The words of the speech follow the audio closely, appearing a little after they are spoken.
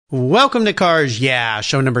Welcome to Cars Yeah,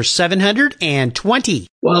 show number 720.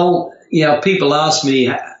 Well, people ask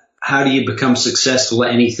me, how do you become successful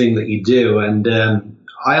at anything that you do? And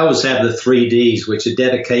I always have the 3 Ds, which are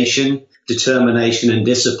dedication, determination, and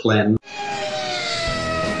discipline.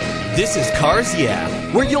 This is Cars Yeah,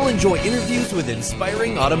 where you'll enjoy interviews with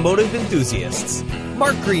inspiring automotive enthusiasts.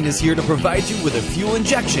 Mark Green is here to provide you with a fuel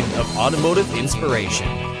injection of automotive inspiration.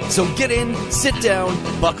 So get in, sit down,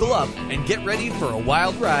 buckle up, and get ready for a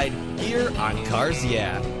wild ride here on Cars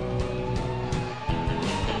Yeah.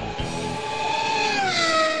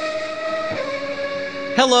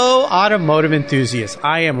 Hello, automotive enthusiasts.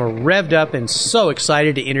 I am revved up and so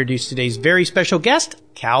excited to introduce today's very special guest,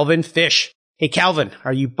 Calvin Fish. Hey, Calvin,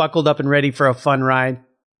 are you buckled up and ready for a fun ride?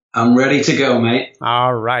 I'm ready to go, mate.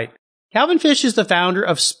 All right. Calvin Fish is the founder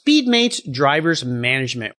of Speedmates Drivers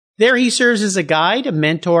Management. There he serves as a guide, a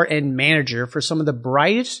mentor, and manager for some of the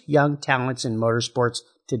brightest young talents in motorsports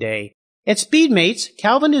today. At Speedmates,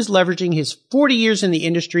 Calvin is leveraging his 40 years in the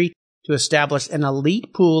industry to establish an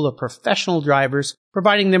elite pool of professional drivers,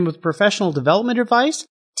 providing them with professional development advice,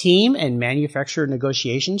 team and manufacturer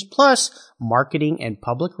negotiations, plus marketing and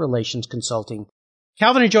public relations consulting.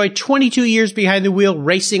 Calvin enjoyed 22 years behind the wheel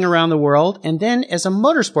racing around the world, and then as a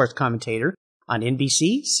motorsports commentator on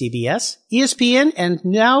NBC, CBS, ESPN, and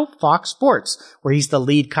now Fox Sports, where he's the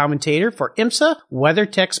lead commentator for IMSA,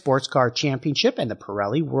 WeatherTech Sports Car Championship, and the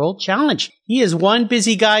Pirelli World Challenge. He is one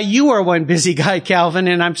busy guy. You are one busy guy, Calvin,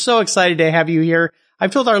 and I'm so excited to have you here.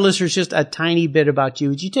 I've told our listeners just a tiny bit about you.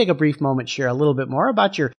 Would you take a brief moment to share a little bit more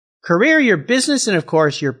about your career, your business, and of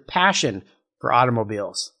course, your passion for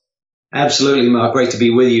automobiles? Absolutely, Mark. Great to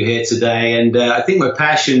be with you here today. And I think my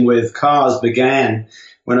passion with cars began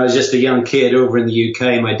when I was just a young kid over in the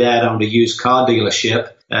UK. My dad owned a used car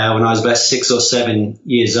dealership. When I was about 6 or 7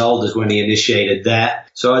 years old is when he initiated that.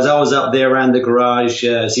 So as I was up there around the garage,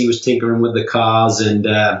 as he was tinkering with the cars, and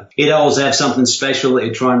he'd always have something special that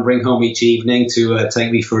he'd try and bring home each evening to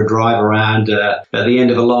take me for a drive around at the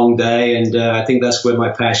end of a long day. And I think that's where my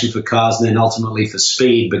passion for cars and then ultimately for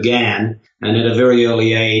speed began. And at a very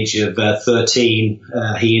early age of 13,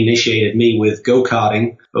 he initiated me with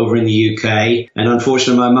go-karting over in the UK. And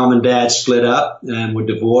unfortunately, my mum and dad split up and were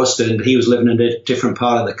divorced, and he was living in a different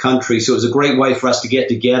part of the country. So it was a great way for us to get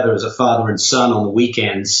together as a father and son on the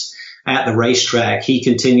weekends at the racetrack. He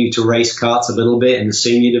continued to race karts a little bit in the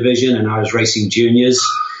senior division, and I was racing juniors.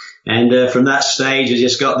 And from that stage, I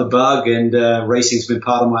just got the bug, and racing's been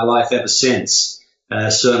part of my life ever since.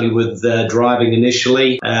 Certainly with driving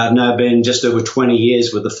initially. I've now been just over 20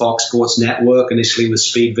 years with the Fox Sports Network, initially with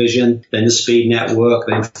Speed Vision, then the Speed Network,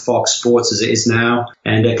 then Fox Sports as it is now,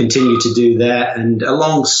 and continue to do that. And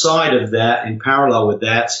alongside of that, in parallel with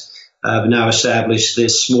that, I've now established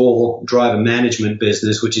this small driver management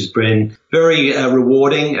business, which has been very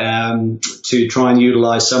rewarding to try and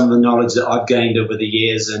utilize some of the knowledge that I've gained over the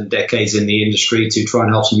years and decades in the industry to try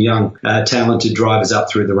and help some young, talented drivers up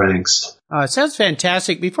through the ranks. It sounds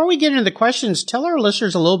fantastic. Before we get into the questions, tell our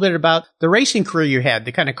listeners a little bit about the racing career you had,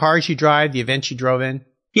 the kind of cars you drive, the events you drove in.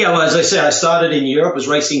 Yeah, well, as I said, I started in Europe, was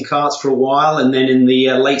racing karts for a while, and then in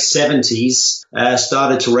the late 70s,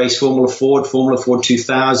 started to race Formula Ford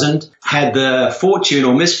 2000. Had the fortune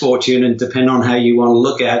or misfortune, and depending on how you want to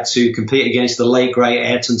look at, to compete against the late, great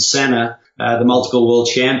Ayrton Senna, the multiple world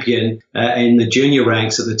champion in the junior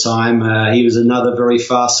ranks at the time. He was another very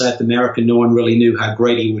fast South American. No one really knew how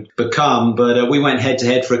great he would become, but we went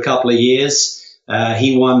head-to-head for a couple of years.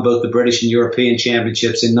 He won both the British and European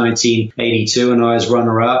championships in 1982, and I was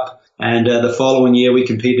runner-up. And the following year, we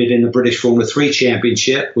competed in the British Formula 3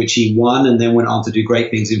 Championship, which he won, and then went on to do great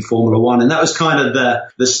things in Formula 1. And that was kind of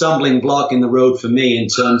the stumbling block in the road for me in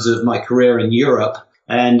terms of my career in Europe.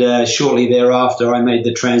 And shortly thereafter, I made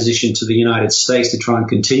the transition to the United States to try and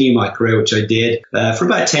continue my career, which I did for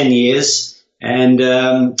about 10 years. And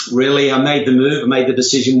really, I made the move. I made the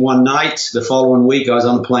decision one night. The following week, I was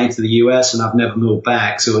on a plane to the U.S., and I've never moved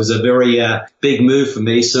back. So it was a very big move for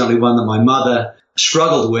me, certainly one that my mother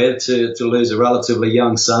struggled with, to lose a relatively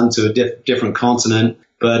young son to a different continent.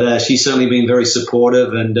 But she's certainly been very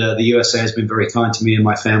supportive, and the USA has been very kind to me and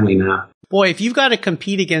my family now. Boy, if you've got to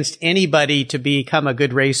compete against anybody to become a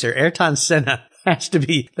good racer, Ayrton Senna has to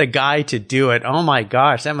be the guy to do it. Oh my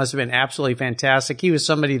gosh, that must have been absolutely fantastic. He was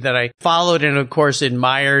somebody that I followed and of course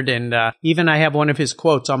admired, and even I have one of his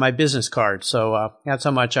quotes on my business card. So that's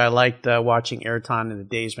how much I liked watching Ayrton in the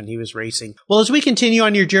days when he was racing. Well, as we continue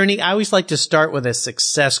on your journey, I always like to start with a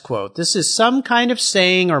success quote. This is some kind of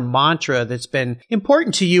saying or mantra that's been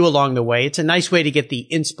important to you along the way. It's a nice way to get the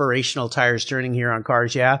inspirational tires turning here on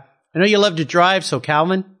Cars Yeah. I know you love to drive, so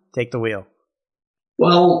Calvin, take the wheel.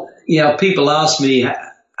 Well, people ask me,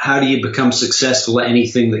 how do you become successful at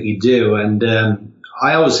anything that you do? And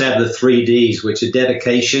I always have the 3 Ds, which are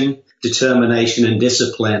dedication, determination, and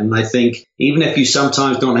discipline. And I think even if you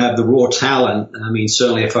sometimes don't have the raw talent, I mean,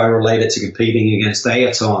 certainly if I relate it to competing against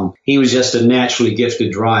Ayrton, he was just a naturally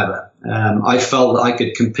gifted driver. I felt that I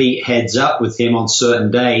could compete heads up with him on certain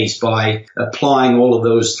days by applying all of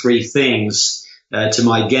those 3 things to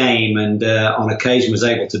my game, and on occasion was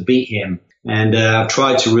able to beat him. And I've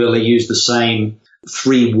tried to really use the same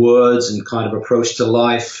 3 words and kind of approach to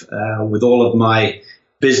life with all of my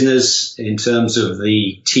business in terms of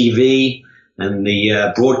the TV and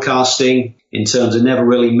the broadcasting, in terms of never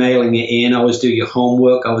really mailing it in. Always do your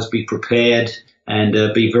homework, always be prepared,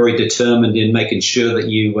 and be very determined in making sure that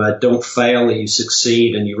you don't fail, that you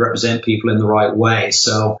succeed, and you represent people in the right way.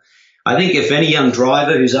 So I think if any young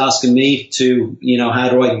driver who's asking me to, how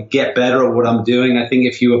do I get better at what I'm doing, I think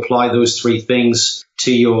if you apply those 3 things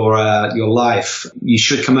to your life, you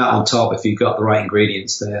should come out on top if you've got the right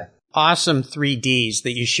ingredients there. Awesome 3 Ds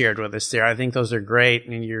that you shared with us there. I think those are great.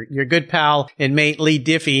 And your good pal and mate Lee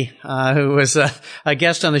Diffie, who was a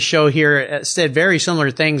guest on the show here, said very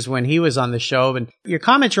similar things when he was on the show. And your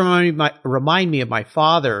comments remind me of my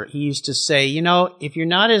father. He used to say, if you're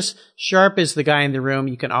not as sharp as the guy in the room,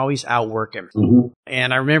 you can always outwork him. Mm-hmm.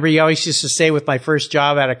 And I remember he always used to say with my first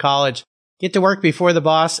job out of college, get to work before the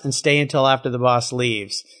boss and stay until after the boss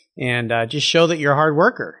leaves. And just show that you're a hard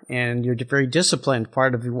worker and you're very disciplined,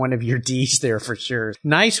 part of one of your Ds there for sure.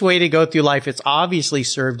 Nice way to go through life. It's obviously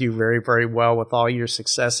served you very, very well with all your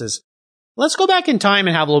successes. Let's go back in time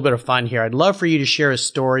and have a little bit of fun here. I'd love for you to share a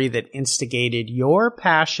story that instigated your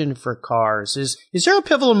passion for cars. Is there a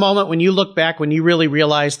pivotal moment when you look back when you really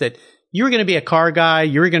realized that you were going to be a car guy,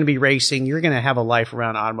 you were going to be racing, you were going to have a life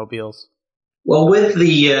around automobiles? Well, with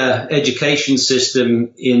the education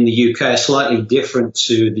system in the UK, slightly different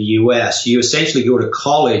to the US, you essentially go to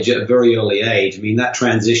college at a very early age. I mean, that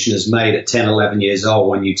transition is made at 10, 11 years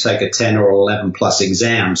old when you take a 10 or 11 plus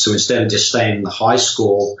exam. So instead of just staying in the high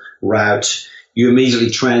school route, you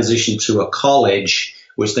immediately transition to a college,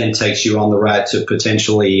 which then takes you on the route to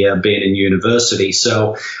potentially being in university.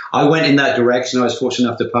 So I went in that direction. I was fortunate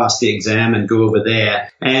enough to pass the exam and go over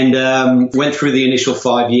there, and went through the initial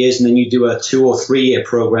 5 years, and then you do a 2 or 3 year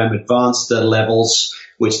program, advanced levels,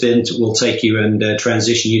 which then will take you and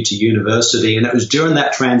transition you to university. And it was during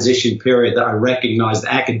that transition period that I recognized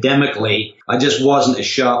that academically, I just wasn't as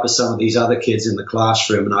sharp as some of these other kids in the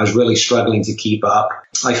classroom, and I was really struggling to keep up.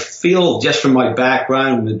 I feel just from my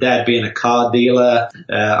background, with Dad being a car dealer,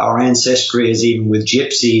 our ancestry is even with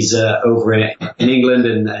gypsies over in England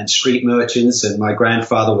and street merchants, and my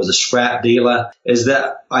grandfather was a scrap dealer, is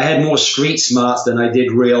that I had more street smarts than I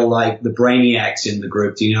did real, like, the brainiacs in the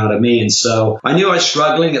group, do you know what I mean? So I knew I was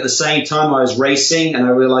struggling. At the same time, I was racing, and I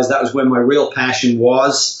realized that was where my real passion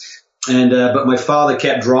was. And but my father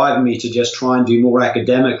kept driving me to just try and do more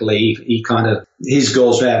academically. His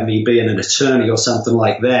goals were having me being an attorney or something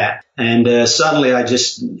like that. And suddenly I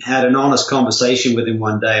just had an honest conversation with him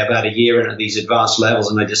one day about a year into these advanced levels,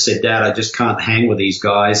 and I just said, Dad, I just can't hang with these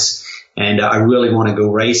guys, and I really want to go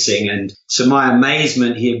racing. And to my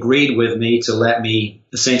amazement, he agreed with me to let me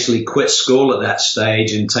essentially quit school at that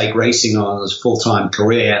stage and take racing on as a full-time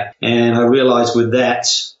career. And I realized with that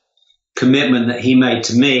commitment that he made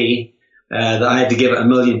to me, that I had to give it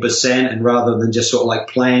 1,000,000%, and rather than just sort of like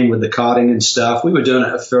playing with the karting and stuff, we were doing it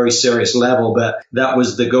at a very serious level, but that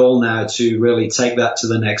was the goal now, to really take that to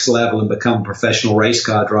the next level and become a professional race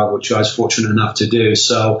car driver, which I was fortunate enough to do.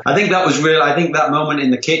 So I think that was real. I think that moment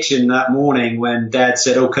in the kitchen that morning when Dad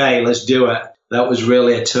said, okay, let's do it, that was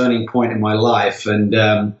really a turning point in my life, and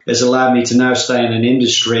it's allowed me to now stay in an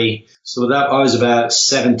industry. So that I was about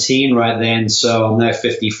 17 right then, so I'm now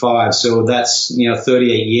 55. So that's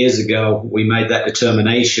 38 years ago we made that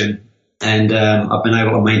determination, and I've been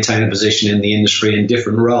able to maintain a position in the industry in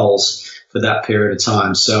different roles for that period of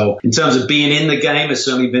time. So in terms of being in the game, it's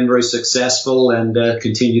certainly been very successful, and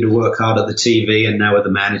continue to work hard at the TV and now with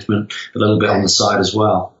the management a little bit on the side as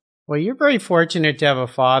well. Well, you're very fortunate to have a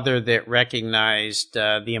father that recognized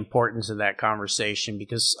the importance of that conversation,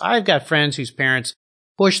 because I've got friends whose parents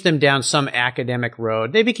pushed them down some academic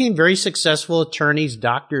road. They became very successful attorneys,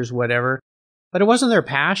 doctors, whatever, but it wasn't their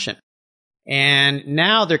passion. And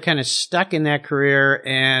now they're kind of stuck in that career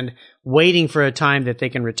and waiting for a time that they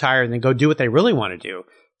can retire and then go do what they really want to do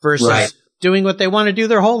versus doing what they want to do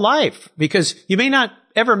their whole life, because you may not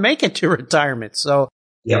ever make it to retirement. So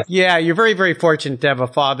yep. Yeah, you're very, very fortunate to have a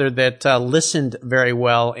father that listened very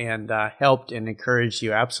well and helped and encouraged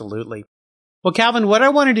you. Absolutely. Well, Calvin, what I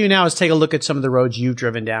want to do now is take a look at some of the roads you've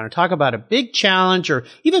driven down and talk about a big challenge, or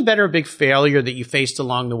even better, a big failure that you faced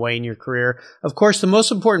along the way in your career. Of course, the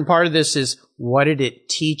most important part of this is, what did it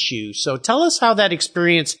teach you? So tell us how that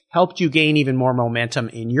experience helped you gain even more momentum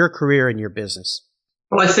in your career and your business.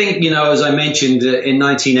 Well, I think, as I mentioned, in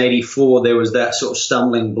 1984, there was that sort of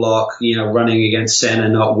stumbling block, running against Senna,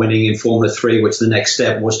 not winning in Formula 3, which the next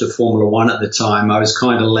step was to Formula 1 at the time. I was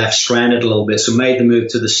kind of left stranded a little bit, so made the move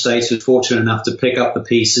to the States, was fortunate enough to pick up the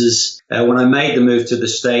pieces. When I made the move to the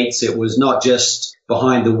States, it was not just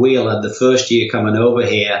behind the wheel at the first year coming over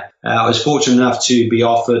here. I was fortunate enough to be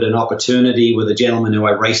offered an opportunity with a gentleman who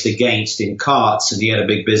I raced against in karts, and he had a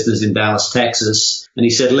big business in Dallas, Texas. And he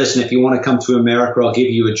said, listen, if you want to come to America, I'll give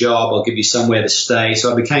you a job. I'll give you somewhere to stay.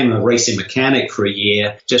 So I became a racing mechanic for a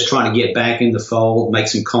year, just trying to get back in the fold, make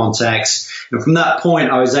some contacts. And from that point,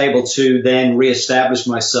 I was able to then reestablish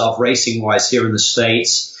myself racing-wise here in the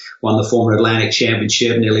States. Won the Formula Atlantic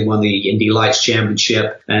Championship, nearly won the Indy Lights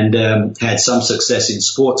Championship, and had some success in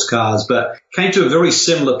sports cars. But came to a very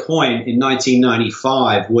similar point in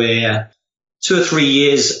 1995 where 2 or 3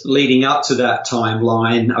 years leading up to that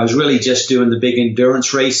timeline, I was really just doing the big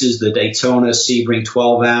endurance races, the Daytona, Sebring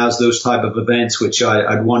 12 hours, those type of events, which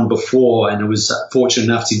I'd won before. And I was fortunate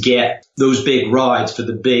enough to get those big rides for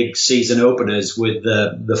the big season openers with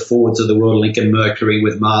the Fords of the world, Lincoln Mercury,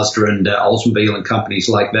 with Mazda and Oldsmobile and companies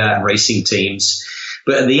like that, and racing teams.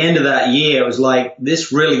 But at the end of that year, it was like,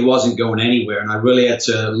 this really wasn't going anywhere. And I really had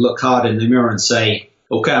to look hard in the mirror and say,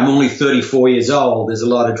 okay, I'm only 34 years old. There's a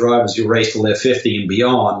lot of drivers who race till they're 50 and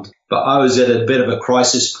beyond. But I was at a bit of a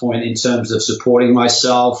crisis point in terms of supporting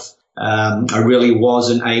myself. I really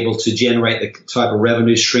wasn't able to generate the type of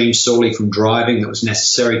revenue stream solely from driving that was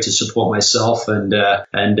necessary to support myself and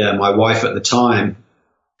my wife at the time.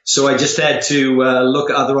 So I just had to look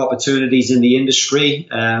at other opportunities in the industry.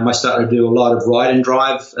 I started to do a lot of ride and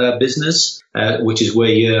drive business, which is where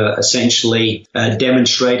you're essentially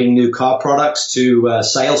demonstrating new car products to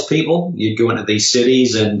salespeople. You'd go into these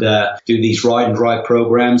cities and do these ride and drive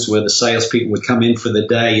programs where the salespeople would come in for the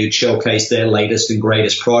day. You'd showcase their latest and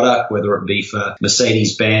greatest product, whether it be for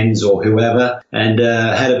Mercedes-Benz or whoever, and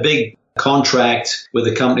had a big contract with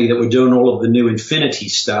a company that were doing all of the new Infiniti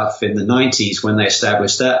stuff in the 90s when they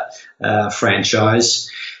established that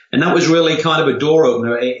franchise. And that was really kind of a door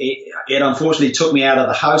opener. It unfortunately took me out of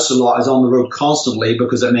the house a lot. I was on the road constantly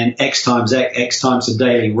because it meant X times the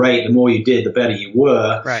daily rate. The more you did, the better you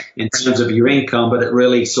were in terms of your income. But it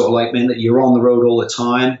really sort of like meant that you're on the road all the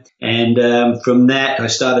time. And from that, I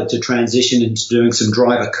started to transition into doing some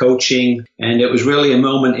driver coaching. And it was really a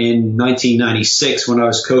moment in 1996 when I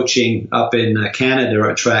was coaching up in Canada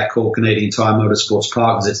at a track called Canadian Tire Motorsports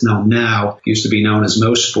Park, as it's known now. It used to be known as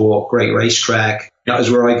Mosport, great racetrack. That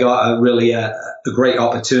was where I got a great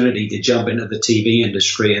opportunity to jump into the TV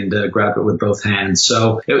industry and grab it with both hands.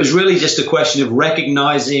 So it was really just a question of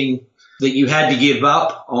recognizing that you had to give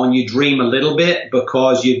up on your dream a little bit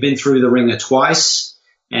because you'd been through the ringer twice,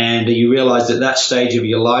 and you realized at that stage of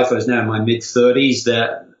your life, I was now in my mid-30s,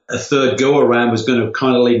 that a third go-around was going to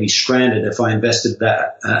kind of leave me stranded if I invested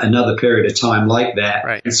that another period of time like that.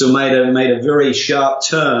 Right. And so made a very sharp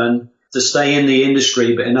turn to stay in the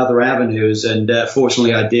industry, but in other avenues. And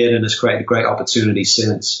fortunately I did, and it's created a great opportunity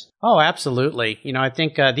since. Oh, absolutely. I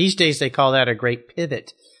think these days they call that a great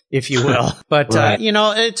pivot, if you will. But, right.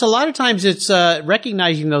 It's a lot of times it's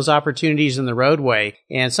recognizing those opportunities in the roadway.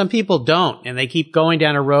 And some people don't. And they keep going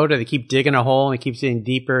down a road, or they keep digging a hole, and they keep getting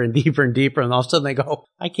deeper and deeper and deeper. And all of a sudden they go,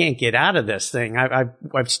 I can't get out of this thing.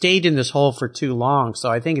 I've stayed in this hole for too long.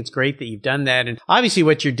 So I think it's great that you've done that. And obviously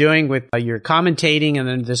what you're doing with your commentating and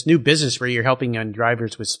then this new business where you're helping young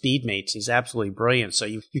drivers with Speedmates is absolutely brilliant. So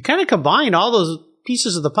you kind of combine all those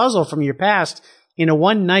pieces of the puzzle from your past into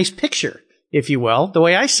one nice picture, if you will, the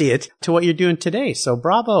way I see it, to what you're doing today. So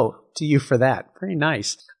bravo to you for that. Very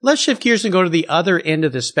nice. Let's shift gears and go to the other end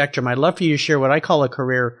of the spectrum. I'd love for you to share what I call a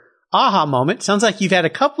career aha moment. Sounds like you've had a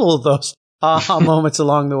couple of those aha moments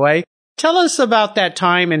along the way. Tell us about that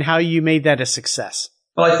time and how you made that a success.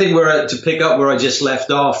 Well, I think to pick up where I just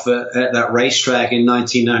left off at that racetrack in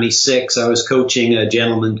 1996, I was coaching a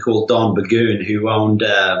gentleman called Don Bagoon who owned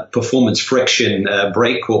Performance Friction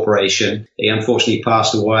Brake Corporation. He unfortunately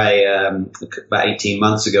passed away about 18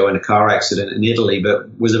 months ago in a car accident in Italy,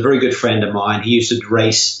 but was a very good friend of mine. He used to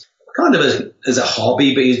race kind of as a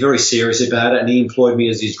hobby, but he's very serious about it, and he employed me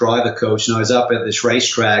as his driver coach. And I was up at this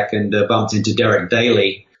racetrack and bumped into Derek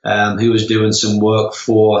Daly, who was doing some work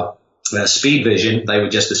for Speed Vision. They were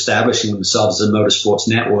just establishing themselves as a motorsports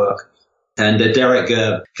network. And Derek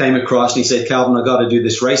came across and he said, Calvin, I got to do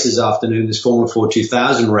this race this afternoon, this Formula 4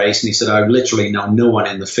 2000 race. And he said, I literally know no one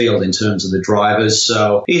in the field in terms of the drivers.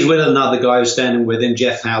 So he's with another guy who's standing with him,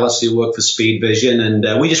 Jeff Hallis, who worked for Speed Vision.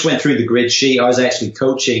 And we just went through the grid sheet. I was actually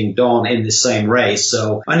coaching Don in this same race.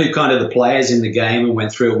 So I knew kind of the players in the game and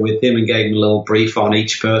went through it with him and gave him a little brief on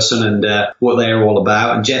each person and what they were all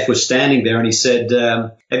about. And Jeff was standing there and he said,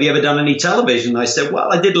 have you ever done any television? I said, well,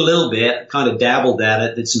 I did a little bit, kind of dabbled at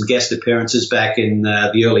it, did some guest appearances back in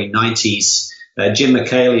the early 90s. Jim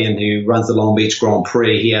McCallion, who runs the Long Beach Grand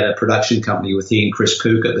Prix, he had a production company with he and Chris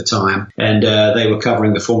Pook at the time, and they were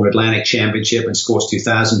covering the Formula Atlantic Championship and Sports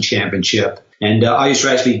 2000 Championship. And I used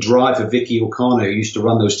to actually drive for Vicky O'Connor, who used to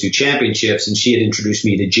run those two championships, and she had introduced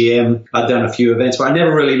me to Jim. I'd done a few events, but I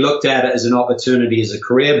never really looked at it as an opportunity as a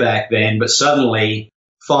career back then. But suddenly,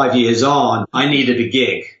 5 years on, I needed a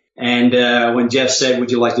gig. And when Jeff said,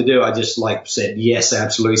 would you like to do it? I just said, yes,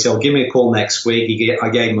 absolutely. So give me a call next week. I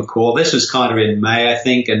gave him a call. This was kind of in May, I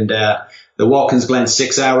think. And the Watkins Glen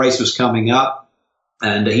 6-hour race was coming up.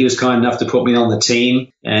 And he was kind enough to put me on the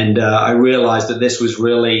team. And I realized that this was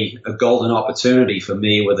really a golden opportunity for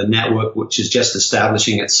me with a network which is just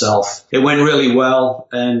establishing itself. It went really well,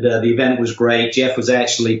 and the event was great. Jeff was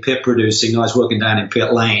actually pit producing. I was working down in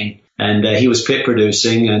pit lane, and he was pit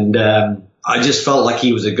producing. And I just felt like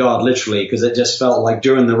he was a god, literally, because it just felt like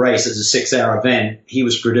during the race, it's a 6-hour event, he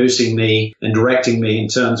was producing me and directing me in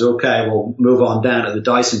terms of, okay, we'll move on down to the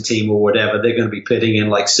Dyson team or whatever. They're going to be pitting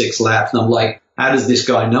in 6 laps. And I'm like, how does this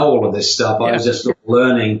guy know all of this stuff? Yeah. I was just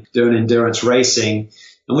learning, doing endurance racing.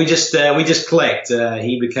 And we just clicked.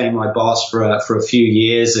 He became my boss for a few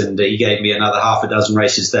years, and he gave me another half a dozen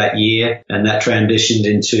races that year, and that transitioned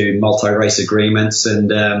into multi-race agreements. And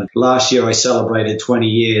last year I celebrated 20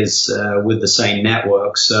 years with the same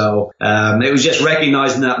network. So it was just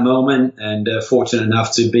recognized in that moment, and fortunate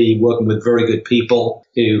enough to be working with very good people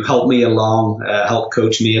who helped me along, helped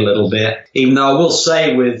coach me a little bit. Even though I will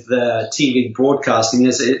say with TV broadcasting,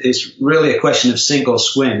 it's really a question of sink or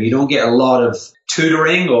swim. You don't get a lot of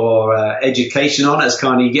tutoring or education on it. It's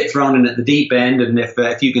kind of, you get thrown in at the deep end, and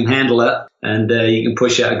if you can handle it and you can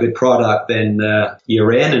push out a good product, then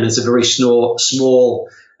you're in. And it's a very small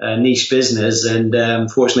niche business,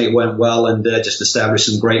 and fortunately it went well, and just established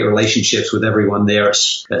some great relationships with everyone there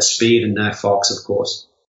at Speed and now Fox, of course.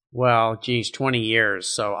 Well, geez, 20 years.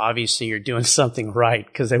 So obviously you're doing something right,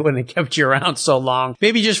 because they wouldn't have kept you around so long.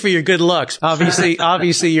 Maybe just for your good looks.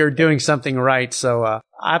 Obviously you're doing something right. So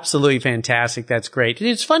absolutely fantastic. That's great. And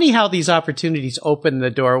it's funny how these opportunities open the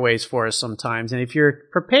doorways for us sometimes. And if you're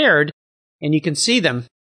prepared and you can see them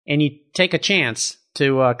and you take a chance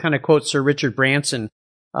to kind of quote Sir Richard Branson,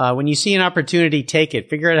 when you see an opportunity, take it.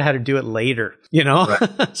 Figure out how to do it later,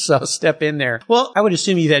 Right. So step in there. Well, I would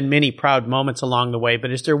assume you've had many proud moments along the way,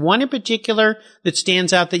 but is there one in particular that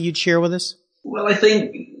stands out that you'd share with us? Well, I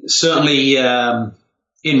think certainly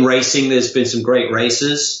in racing, there's been some great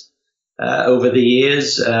races over the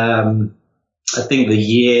years. I think the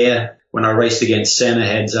year when I raced against Senna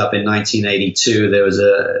heads up in 1982, there was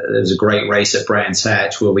a great race at Brands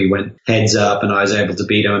Hatch where we went heads up and I was able to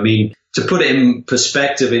beat him. I mean, to put it in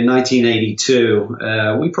perspective, in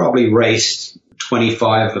 1982, we probably raced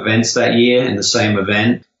 25 events that year in the same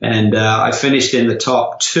event. And I finished in the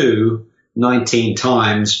top 19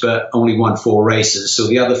 times, but only won 4 races. So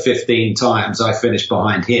the other 15 times I finished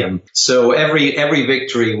behind him. So every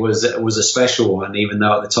victory was a special one, even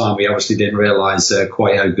though at the time we obviously didn't realize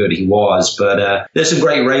quite how good he was. But there's some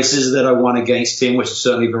great races that I won against him, which is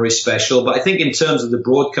certainly very special. But I think in terms of the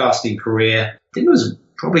broadcasting career, I think it was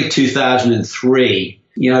probably 2003.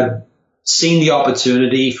 Seen the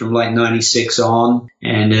opportunity from 96 on,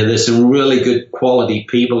 and there's some really good quality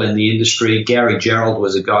people in the industry. Gary Gerald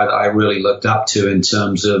was a guy that I really looked up to in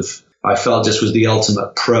terms of, I felt just was the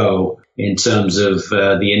ultimate pro in terms of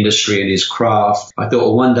the industry and his craft. I thought,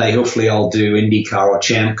 well, one day hopefully I'll do IndyCar or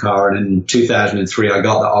Champ Car, and in 2003 I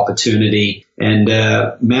got the opportunity and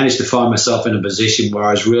managed to find myself in a position where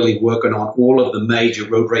I was really working on all of the major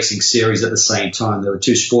road racing series at the same time. There were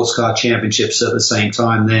 2 sports car championships at the same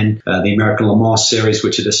time then, the American Le Mans series,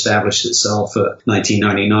 which had established itself at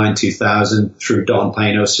 1999, 2000 through Don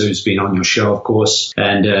Panos, who's been on your show, of course.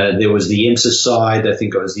 And there was the IMSA side. I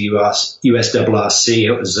think it was the USRRC.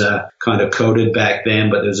 It was kind of coded back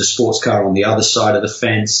then, but there was a sports car on the other side of the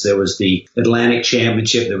fence. There was the Atlantic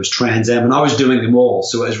Championship. There was Trans Am, and I was doing them all.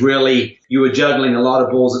 So it was really, you were juggling a lot of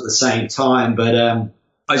balls at the same time. But I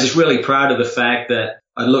was just really proud of the fact that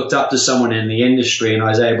I looked up to someone in the industry and I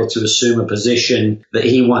was able to assume a position that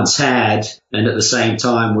he once had, and at the same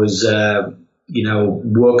time was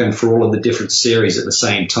working for all of the different series at the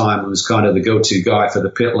same time. I was kind of the go-to guy for the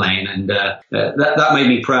pit lane, and that made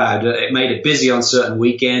me proud. It made it busy on certain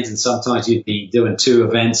weekends, and sometimes you'd be doing 2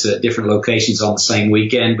 events at different locations on the same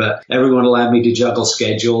weekend, but everyone allowed me to juggle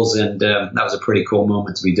schedules, and that was a pretty cool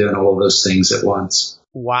moment to be doing all of those things at once.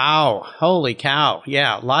 Wow. Holy cow.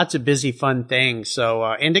 Yeah. Lots of busy, fun things. So,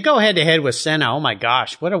 and to go head to head with Senna, oh my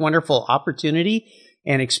gosh, what a wonderful opportunity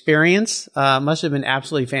and experience. Must have been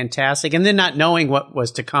absolutely fantastic. And then not knowing what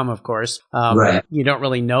was to come, of course. Right. You don't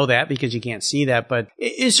really know that because you can't see that. But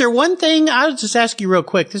is there one thing, I'll just ask you real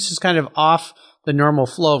quick. This is kind of off the normal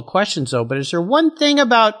flow of questions though, but is there one thing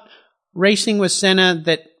about racing with Senna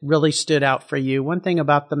that really stood out for you? One thing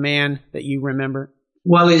about the man that you remember?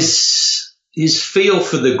 Well, his feel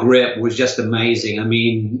for the grip was just amazing. I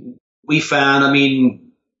mean,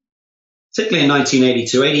 particularly in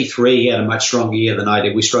 1982, 83, he had a much stronger year than I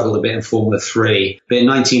did. We struggled a bit in Formula 3. But in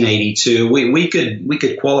 1982, we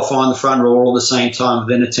could qualify on the front row all at the same time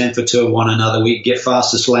within a 10th or 2 of one another. We'd get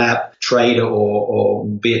fastest lap, trade or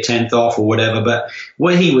be a 10th off or whatever. But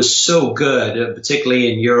where he was so good,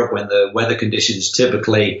 particularly in Europe when the weather conditions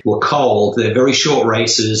typically were cold, they're very short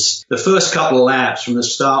races. The first couple of laps from the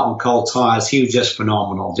start on cold tires, he was just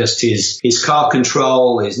phenomenal. Just his car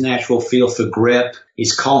control, his natural feel for grip,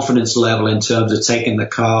 his confidence level in terms of taking the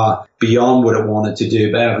car beyond what it wanted to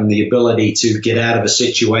do, but having the ability to get out of a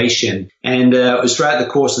situation. And it was throughout the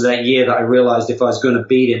course of that year that I realized if I was going to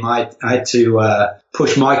beat him, I had to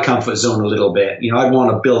push my comfort zone a little bit. I'd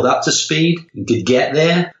want to build up to speed and could get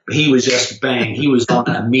there. But he was just bang. He was on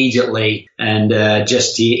it immediately, and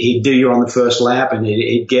he'd do you on the first lap, and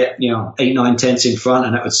he'd get 8, 9 tenths in front,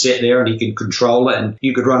 and it would sit there, and he could control it, and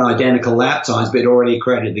you could run identical lap times, but it already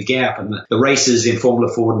created the gap. And the races in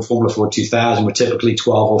Formula Ford and Formula Ford 2000 were typically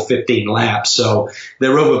 12 or 15 laps, so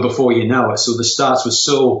they're over before you know it. So the starts were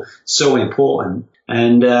so important.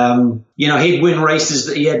 And, he'd win races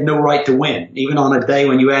that he had no right to win. Even on a day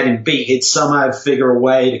when you had him beat, he'd somehow figure a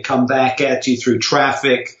way to come back at you through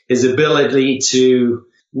traffic. His ability to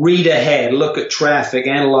read ahead, look at traffic,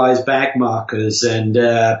 analyze back markers, and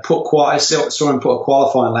I saw him put a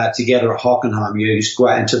qualifying lap together at Hockenheim. You just go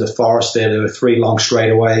out into the forest there. There were 3 long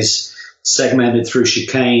straightaways segmented through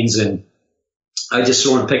chicanes, and I just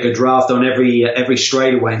saw him pick a draft on every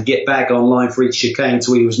straightaway and get back on line for each chicane,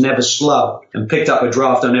 so he was never slow, and picked up a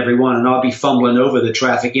draft on every one, and I'd be fumbling over the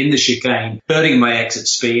traffic in the chicane, hurting my exit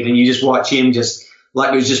speed, and you just watch him just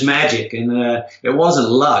like it was just magic. And it wasn't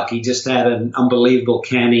luck. He just had an unbelievable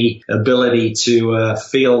canny ability to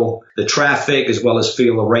feel the traffic as well as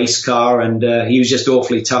feel a race car, and he was just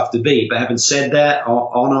awfully tough to beat. But having said that,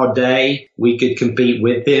 on our day, we could compete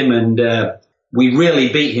with him, and we really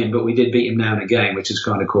beat him, but we did beat him now and again, which is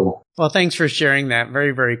kind of cool. Well, thanks for sharing that.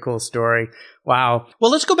 Very, very cool story. Wow. Well,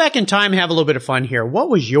 let's go back in time and have a little bit of fun here. What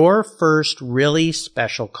was your first really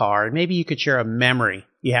special car? Maybe you could share a memory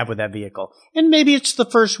you have with that vehicle. And maybe it's the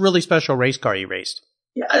first really special race car you raced.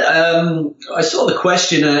 Yeah, I saw the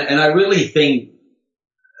question, and I really think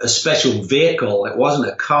a special vehicle. It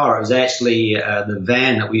wasn't a car. It was actually the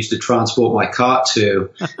van that we used to transport my kart to,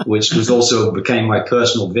 which was also became my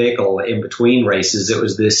personal vehicle in between races. It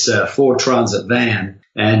was this Ford Transit van.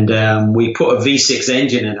 And we put a V6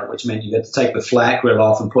 engine in it, which meant you had to take the flat grill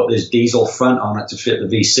off and put this diesel front on it to fit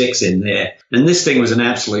the V6 in there. And this thing was an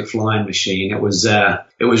absolute flying machine. It was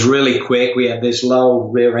really quick. We had this low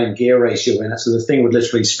rear end gear ratio in it, so the thing would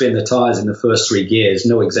literally spin the tires in the first 3 gears,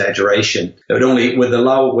 no exaggeration. It would only with the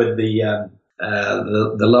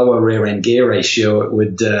lower rear end gear ratio, it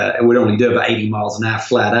would only do about 80 miles an hour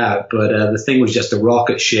flat out. But the thing was just a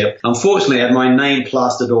rocket ship. Unfortunately, I had my name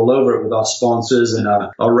plastered all over it with our sponsors and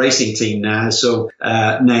our racing team now. So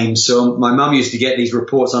names. So my mum used to get these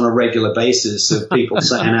reports on a regular basis of people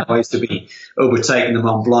saying how I used to be overtaking them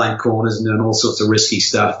on blind corners and doing all sorts of risky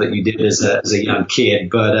stuff that you did as a young kid.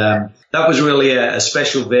 But that was really a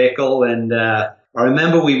special vehicle. And I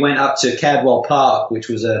remember we went up to Cadwell Park, which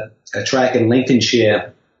was a track in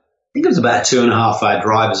Lincolnshire. I think it was about a 2.5-hour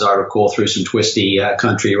drive, as I recall, through some twisty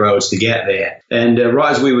country roads to get there. And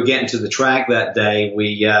right as we were getting to the track that day,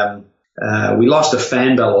 we lost a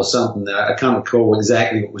fan bell or something. I can't recall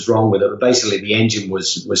exactly what was wrong with it, but basically the engine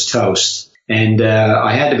was toast. And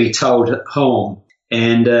I had to be towed home.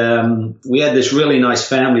 And we had this really nice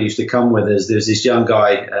family who used to come with us. There's this young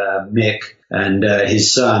guy, Mick, and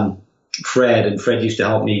his son, Fred, and Fred used to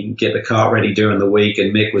help me get the car ready during the week,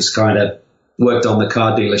 and Mick was kind of worked on the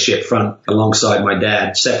car dealership front alongside my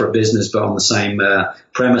dad, separate business but on the same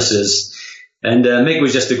premises. And Mick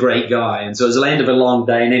was just a great guy. And so it was the end of a long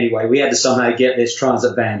day. And anyway, we had to somehow get this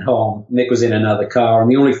transit van home. Mick was in another car.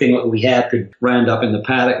 And the only thing that we had could round up in the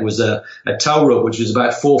paddock was a tow rope, which was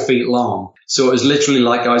about 4 feet long. So it was literally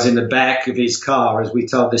like I was in the back of his car as we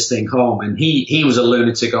towed this thing home. And he was a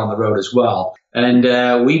lunatic on the road as well.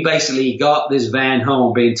 And we basically got this van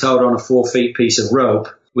home being towed on a 4 feet piece of rope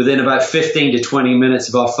within about 15 to 20 minutes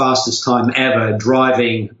of our fastest time ever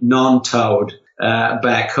driving non-towed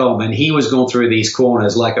back home. And he was going through these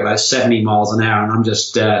corners like about 70 miles an hour. And I'm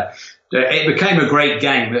just, it became a great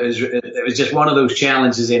game. It was just one of those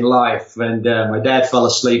challenges in life. And my dad fell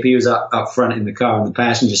asleep. He was up front in the car in the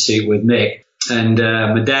passenger seat with Mick. And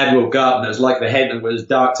my dad woke up, and it was like it was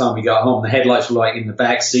dark time we got home. The headlights were like in the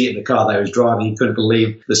back seat of the car that I was driving. He couldn't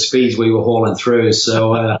believe the speeds we were hauling through.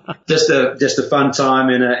 So just a fun time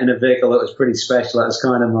in a vehicle that was pretty special. That was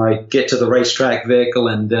kind of my get to the racetrack vehicle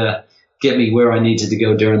and get me where I needed to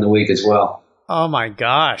go during the week as well. Oh my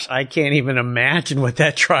gosh, I can't even imagine what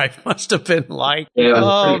that drive must have been like.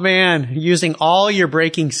 Yeah, man, using all your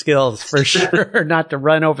braking skills for sure not to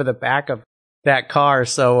run over the back of that car.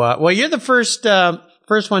 So, well, you're the first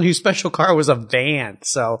one whose special car was a van.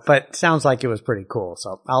 So, but sounds like it was pretty cool.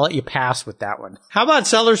 So I'll let you pass with that one. How about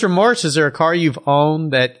seller's remorse? Is there a car you've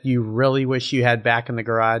owned that you really wish you had back in the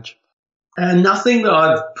garage? Nothing that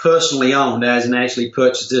I've personally owned, as in actually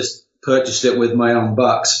purchased it with my own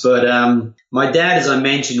bucks. But my dad, as I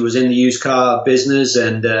mentioned, was in the used car business,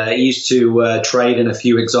 and he used to trade in a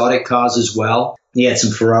few exotic cars as well. He had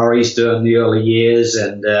some Ferraris during the early years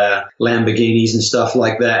and Lamborghinis and stuff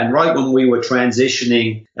like that. And right when we were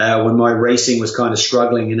transitioning, when my racing was kind of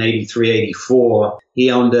struggling in 83, 84,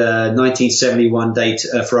 he owned a 1971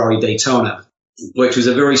 Ferrari Daytona, which was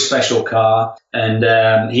a very special car.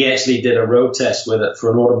 And he actually did a road test with it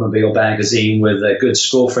for an automobile magazine with a good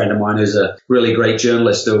school friend of mine who's a really great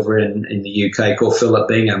journalist over in the UK called Philip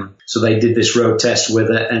Bingham. So they did this road test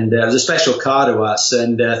with it, and it was a special car to us.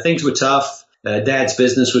 And things were tough. Dad's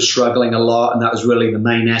business was struggling a lot, and that was really the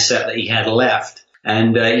main asset that he had left.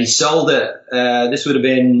 And he sold it. This would have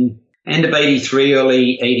been end of 83,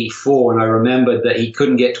 early 84, and I remembered that he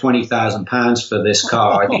couldn't get £20,000 for this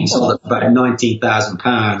car. I think he sold it for about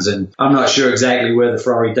 £19,000, and I'm not sure exactly where the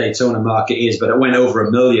Ferrari Daytona market is, but it went over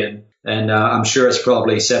 $1 million, and I'm sure it's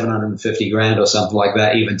probably $750,000 or something like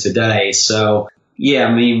that even today. So yeah,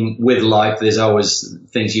 I mean, with life, there's always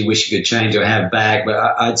things you wish you could change or have back. But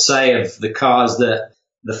I'd say of the cars that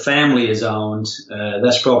the family has owned,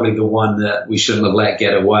 that's probably the one that we shouldn't have let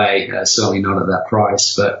get away. Certainly not at that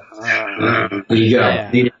price. But there you go.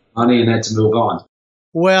 Yeah. Needed money and had to move on.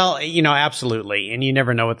 Well, absolutely. And you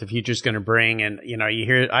never know what the future's going to bring. And,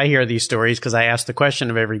 I hear these stories because I ask the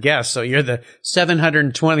question of every guest. So you're the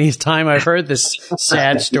 720th time I've heard this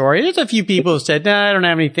sad story. There's a few people who said, no, I don't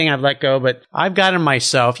have anything. I've let go, but I've got them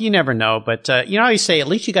myself. You never know. But, I always say at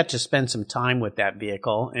least you got to spend some time with that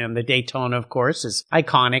vehicle. And the Daytona, of course, is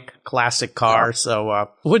iconic, classic car. So,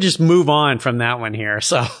 we'll just move on from that one here.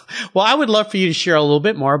 So, well, I would love for you to share a little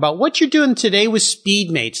bit more about what you're doing today with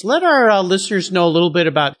Speedmates. Let our listeners know a little bit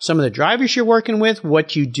about some of the drivers you're working with,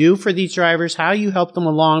 what you do for these drivers, how you help them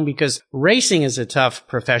along, because racing is a tough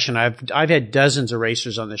profession. I've had dozens of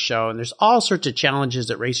racers on the show, and there's all sorts of challenges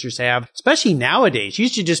that racers have, especially nowadays.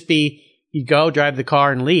 Used to just be you go, drive the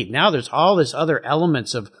car, and leave. Now there's all this other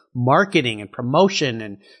elements of marketing and promotion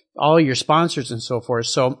and all your sponsors and so forth.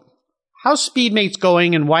 So how's Speedmates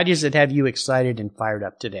going, and why does it have you excited and fired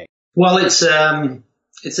up today? Well,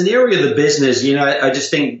 it's an area of the business, I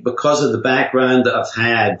just think because of the background that I've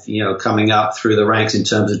had, coming up through the ranks in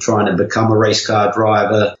terms of trying to become a race car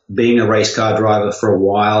driver, being a race car driver for a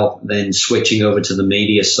while, then switching over to the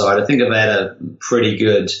media side. I think I've had a pretty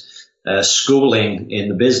good schooling in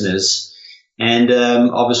the business, and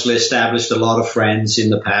obviously established a lot of friends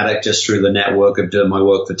in the paddock just through the network of doing my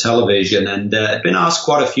work for television, and I've been asked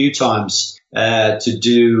quite a few times to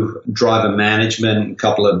do driver management. A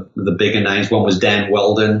couple of the bigger names. One was Dan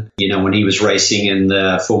Weldon, when he was racing in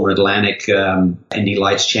the Formula Atlantic Indy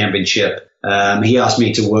Lights Championship. He asked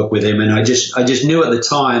me to work with him, and I just knew at the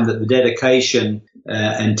time that the dedication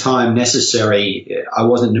and time necessary, I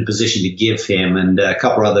wasn't in a position to give him. And a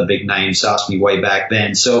couple of other big names asked me way back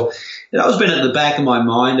then. So that was been at the back of my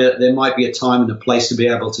mind. There might be a time and a place to be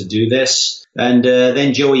able to do this. And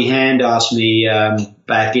then Joey Hand asked me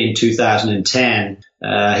back in 2010.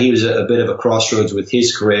 He was at a bit of a crossroads with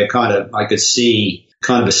his career. I could see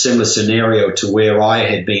kind of a similar scenario to where I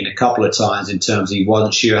had been a couple of times in terms of he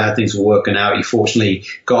wasn't sure how things were working out. He fortunately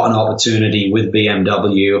got an opportunity with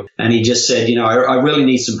BMW, and he just said, I really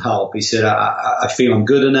need some help. He said, I feel I'm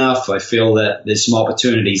good enough. I feel that there's some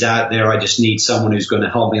opportunities out there. I just need someone who's going to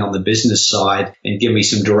help me on the business side and give me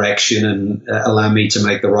some direction and allow me to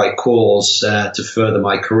make the right calls to further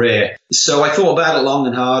my career. So I thought about it long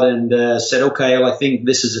and hard and said, okay, well, I think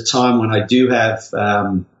this is a time when I do have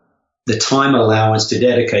the time allowance to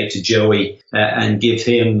dedicate to Joey and give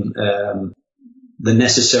him the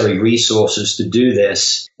necessary resources to do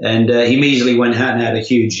this. And he immediately went out and had a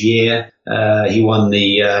huge year. He won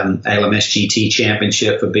the ALMS GT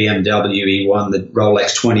Championship for BMW. He won the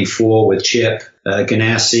Rolex 24 with Chip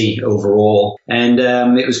Ganassi overall. And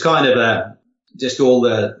it was kind of just all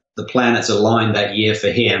the planets aligned that year for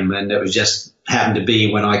him. And it was just happened to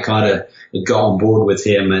be when I kind of got on board with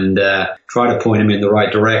him and try to point him in the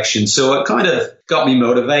right direction. So it kind of got me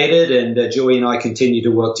motivated, and Joey and I continue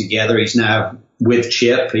to work together. He's now with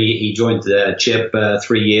Chip. He joined Chip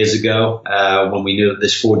 3 years ago when we knew that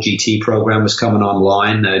this Ford GT program was coming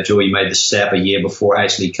online. Joey made the step a year before I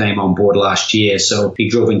actually came on board last year. So he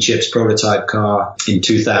drove in Chip's prototype car in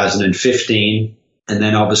 2015. And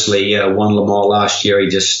then obviously won Le Mans last year. He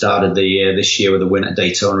just started this year with a win at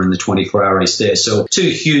Daytona in the 24-hour race there. So 2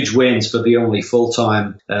 huge wins for the only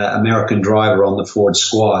full-time American driver on the Ford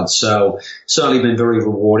squad. So certainly been very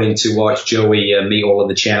rewarding to watch Joey meet all of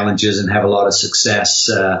the challenges and have a lot of success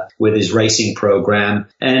with his racing program.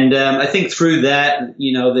 And I think through that,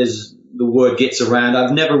 the word gets around.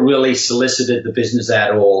 I've never really solicited the business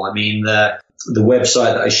at all. I mean, the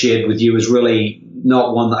website that I shared with you is really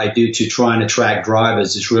not one that I do to try and attract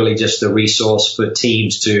drivers. It's really just a resource for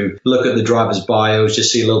teams to look at the drivers' bios,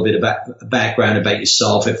 just see a little bit about background about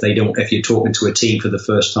yourself if you're talking to a team for the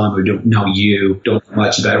first time who don't know you, don't know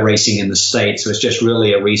much about racing in the States. So it's just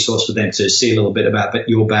really a resource for them to see a little bit about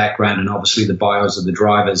your background and obviously the bios of the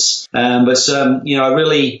drivers. I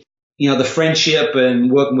really, the friendship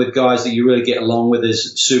and working with guys that you really get along with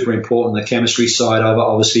is super important. The chemistry side of it,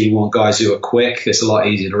 obviously you want guys who are quick. It's a lot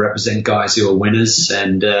easier to represent guys who are winners.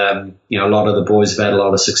 And, a lot of the boys have had a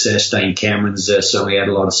lot of success. Dane Cameron's certainly had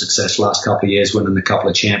a lot of success last couple of years, winning a couple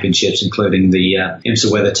of championships, including the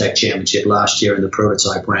IMSA WeatherTech Championship last year in the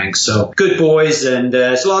prototype ranks. So good boys, and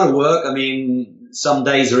it's a lot of work. I mean, some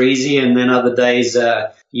days are easy and then other days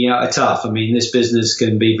are tough. I mean, this business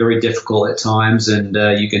can be very difficult at times, and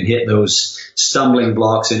you can hit those stumbling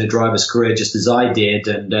blocks in a driver's career just as I did.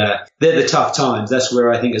 And they're the tough times. That's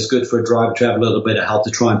where I think it's good for a driver to have a little bit of help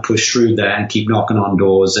to try and push through that and keep knocking on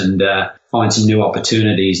doors and find some new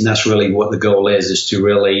opportunities. And that's really what the goal is to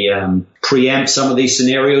really preempt some of these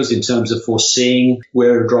scenarios in terms of foreseeing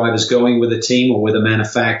where a driver's going with a team or with a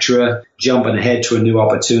manufacturer, jumping ahead to a new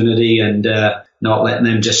opportunity and not letting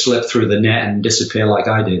them just slip through the net and disappear like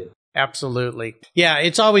I did. Absolutely. Yeah,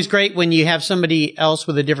 it's always great when you have somebody else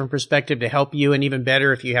with a different perspective to help you, and even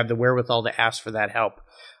better if you have the wherewithal to ask for that help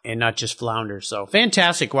and not just flounder. So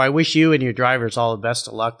fantastic. Well, I wish you and your drivers all the best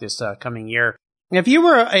of luck this coming year. If you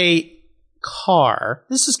were a car,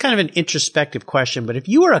 this is kind of an introspective question, but if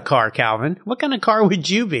you were a car, Calvin, what kind of car would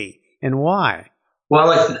you be and why?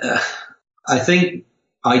 Well, I think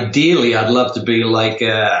ideally, I'd love to be like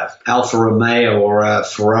Alfa Romeo or a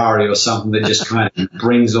Ferrari or something that just kind of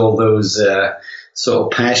brings all those sort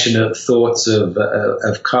of passionate thoughts of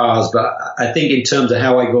cars. But I think in terms of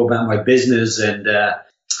how I go about my business and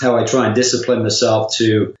how I try and discipline myself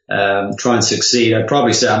to try and succeed, I'd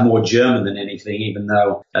probably say I'm more German than anything, even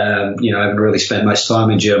though I haven't really spent much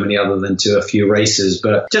time in Germany other than to a few races.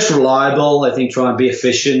 But just reliable. I think try and be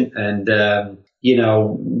efficient and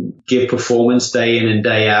give performance day in and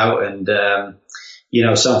day out and,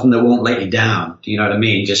 something that won't let you down. Do you know what I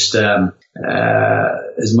mean? Just,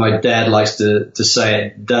 as my dad likes to say,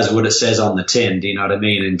 it does what it says on the tin. Do you know what I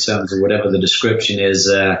mean? In terms of whatever the description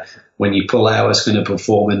is, when you pull out, it's going to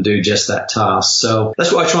perform and do just that task. So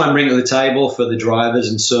that's what I try and bring to the table for the drivers,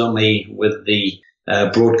 and certainly with the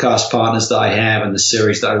broadcast partners that I have and the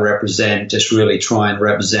series that I represent, just really try and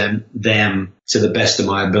represent them to the best of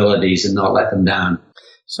my abilities and not let them down.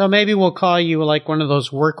 So maybe we'll call you like one of those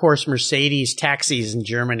workhorse Mercedes taxis in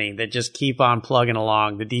Germany that just keep on plugging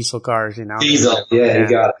along, the diesel cars, Diesel, yeah, you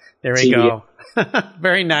got it. There we go.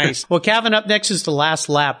 Very nice. Well, Calvin, up next is the last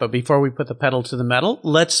lap, but before we put the pedal to the metal,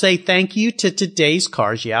 let's say thank you to today's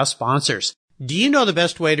Cars Yeah sponsors. Do you know the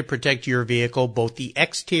best way to protect your vehicle, both the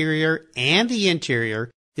exterior and the interior,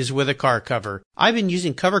 is with a car cover? I've been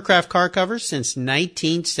using Covercraft car covers since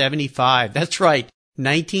 1975. That's right.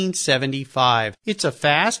 1975. It's a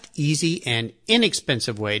fast, easy, and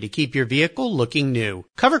inexpensive way to keep your vehicle looking new.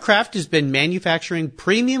 Covercraft has been manufacturing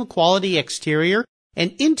premium quality exterior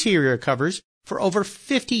and interior covers for over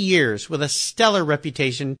 50 years with a stellar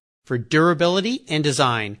reputation for durability and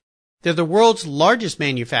design. They're the world's largest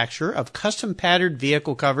manufacturer of custom patterned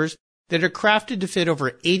vehicle covers that are crafted to fit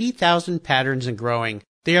over 80,000 patterns and growing.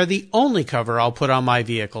 They are the only cover I'll put on my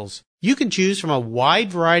vehicles. You can choose from a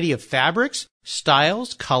wide variety of fabrics,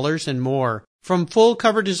 styles, colors, and more. From full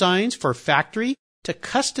cover designs for factory to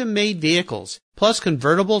custom-made vehicles, plus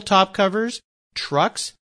convertible top covers,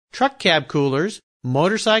 trucks, truck cab coolers,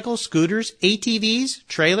 motorcycles, scooters, ATVs,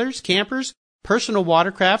 trailers, campers, personal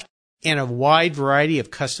watercraft, and a wide variety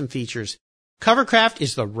of custom features. Covercraft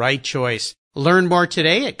is the right choice. Learn more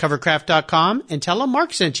today at covercraft.com and tell them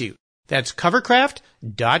Mark sent you. That's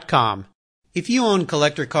covercraft.com. If you own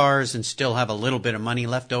collector cars and still have a little bit of money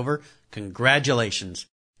left over, congratulations.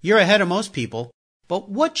 You're ahead of most people. But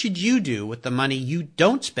what should you do with the money you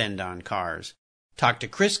don't spend on cars? Talk to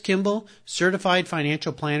Chris Kimball, certified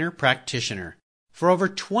financial planner practitioner. For over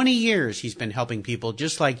 20 years, he's been helping people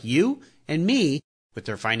just like you and me with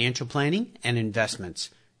their financial planning and investments.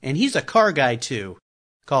 And he's a car guy too.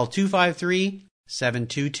 Call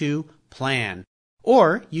 253-722-PLAN.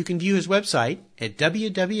 Or you can view his website at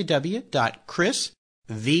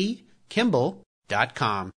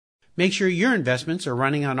www.chrisvkimball.com. Make sure your investments are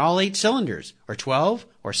running on all 8 cylinders, or 12,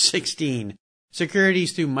 or 16.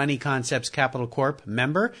 Securities through Money Concepts Capital Corp.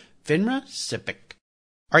 Member, FINRA SIPC.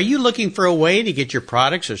 Are you looking for a way to get your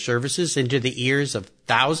products or services into the ears of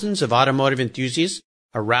thousands of automotive enthusiasts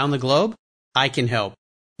around the globe? I can help.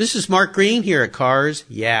 This is Mark Green here at Cars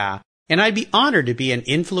Yeah, and I'd be honored to be an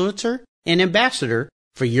influencer and ambassador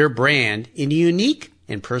for your brand in a unique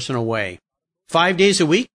and personal way. 5 days a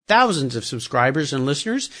week, thousands of subscribers and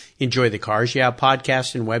listeners enjoy the Cars Yeah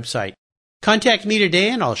podcast and website. Contact me today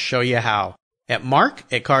and I'll show you how at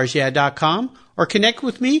mark@carsyeah.com or connect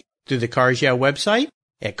with me through the Cars Yeah website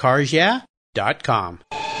at carsyeah.com.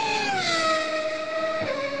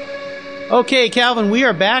 Okay, Calvin, we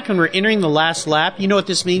are back and we're entering the last lap. You know what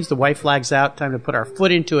this means? The white flag's out. Time to put our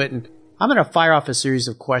foot into it. And I'm going to fire off a series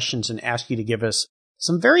of questions and ask you to give us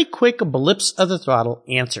some very quick blips of the throttle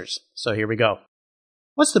answers. So here we go.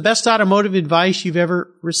 What's the best automotive advice you've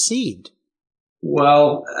ever received?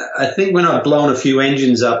 Well, I think when I've blown a few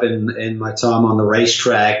engines up in my time on the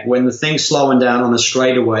racetrack, when the thing's slowing down on the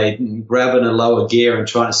straightaway, grabbing a lower gear and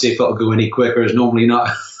trying to see if it'll go any quicker is normally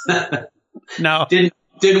not. No.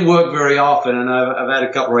 Didn't work very often, and I've had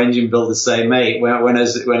a couple of engine builders say, mate, when I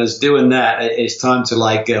was doing that, it's time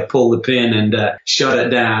to pull the pin and shut it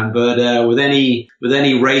down. But with any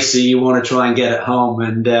racer, you want to try and get it home.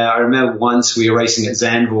 And I remember once we were racing at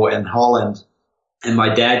Zandvoort in Holland, and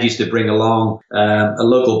my dad used to bring along a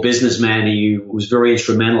local businessman who was very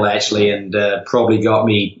instrumental actually, and probably got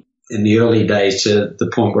me in the early days to the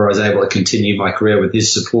point where I was able to continue my career with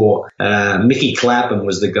his support. Mickey Clapham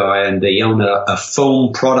was the guy, and he owned a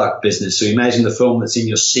foam product business. So imagine the foam that's in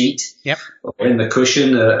your seat. Yep. Or in the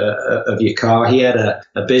cushion of your car. He had a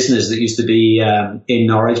business that used to be in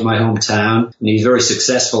Norwich, my hometown, and he was very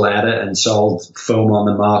successful at it and sold foam on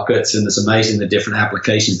the markets. And it's amazing the different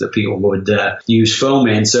applications that people would use foam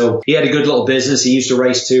in. So he had a good little business. He used to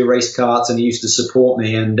race karts, and he used to support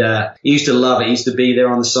me, and he used to love it. He used to be there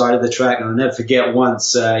on the side of the track, and I'll never forget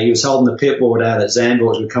once he was holding the pit board out at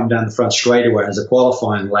Zandvoort as we come down the front straightaway as a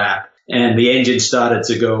qualifying lap. And the engine started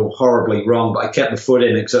to go horribly wrong, but I kept my foot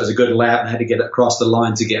in it because it was a good lap and I had to get it across the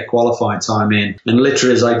line to get qualifying time in. And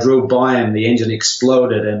literally as I drove by him, the engine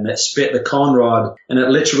exploded and it spit the conrod, and it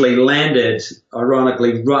literally landed,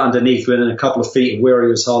 ironically, right underneath within a couple of feet of where he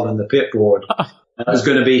was holding the pit board. It was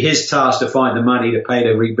going to be his task to find the money to pay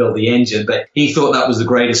to rebuild the engine, but he thought that was the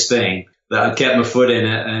greatest thing, that I kept my foot in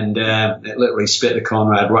it, and it literally spit the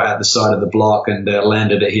conrod right out the side of the block and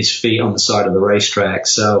landed at his feet on the side of the racetrack.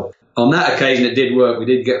 So on that occasion, it did work. We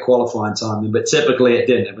did get qualifying time, but typically it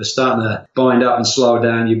didn't. If it's starting to bind up and slow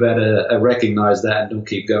down, you better recognize that and don't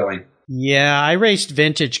keep going. Yeah, I raced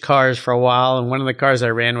vintage cars for a while, and one of the cars I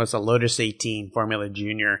ran was a Lotus 18 Formula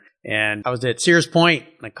Junior. And I was at Sears Point.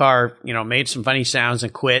 The car, made some funny sounds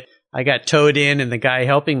and quit. I got towed in, and the guy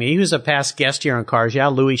helping me, he was a past guest here on Cars Yeah,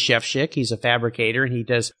 Louis Shefchik. He's a fabricator, and he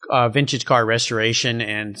does vintage car restoration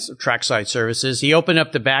and trackside services. He opened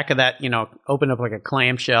up the back of that, opened up like a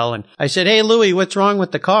clamshell, and I said, "Hey, Louis, what's wrong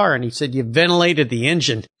with the car?" And he said, "You ventilated the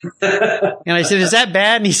engine." And I said, "Is that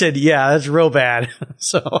bad?" And he said, "Yeah, that's real bad."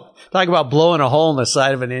 So talk about blowing a hole in the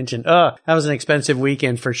side of an engine. That was an expensive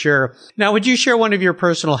weekend for sure. Now, would you share one of your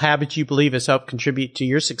personal habits you believe has helped contribute to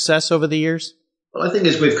your success over the years? Well, I think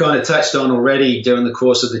as we've kind of touched on already during the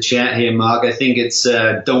course of the chat here, Mark, I think it's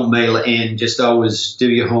don't mail it in. Just always do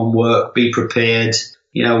your homework, be prepared.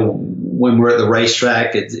 You know, when we're at the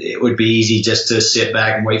racetrack, it would be easy just to sit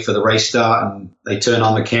back and wait for the race start, and they turn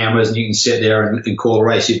on the cameras and you can sit there and call a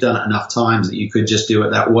race. You've done it enough times that you could just do it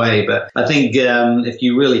that way. But I think if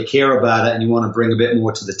you really care about it and you want to bring a bit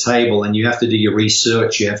more to the table, and you have to do your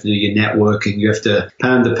research, you have to do your networking, you have to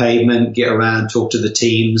pound the pavement, get around, talk to the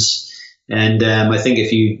teams. And I think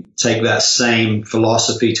if you take that same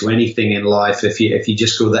philosophy to anything in life, if you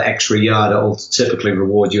just go the extra yard, it will typically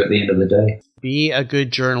reward you at the end of the day. Be a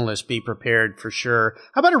good journalist. Be prepared for sure.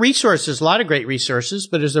 How about a resource? There's a lot of great resources,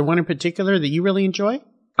 but is there one in particular that you really enjoy?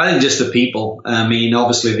 I think just the people. I mean,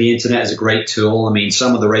 obviously the internet is a great tool. I mean,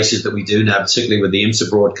 some of the races that we do now, particularly with the IMSA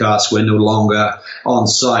broadcasts, we're no longer on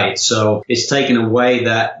site. So it's taken away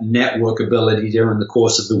that network ability during the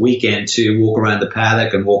course of the weekend to walk around the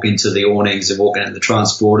paddock and walk into the awnings and walk into the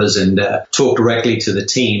transporters and talk directly to the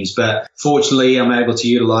teams. But fortunately, I'm able to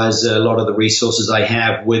utilize a lot of the resources I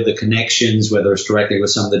have with the connections, whether it's directly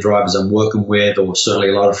with some of the drivers I'm working with, or certainly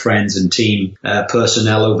a lot of friends and team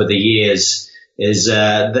personnel over the years.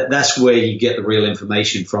 That's where you get the real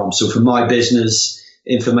information from. So for my business,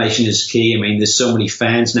 information is key. I mean, there's so many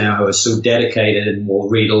fans now who are so dedicated and will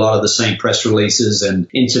read a lot of the same press releases and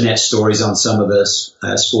internet stories on some of the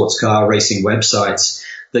sports car racing websites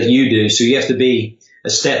that you do. So you have to be a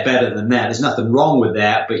step better than that. There's nothing wrong with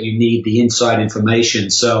that, but you need the inside information.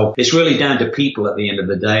 So it's really down to people at the end of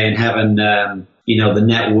the day, and having, the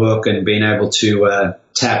network and being able to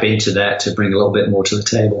tap into that to bring a little bit more to the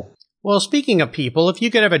table. Well, speaking of people, if you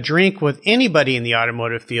could have a drink with anybody in the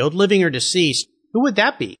automotive field, living or deceased, who would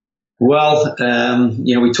that be? Well,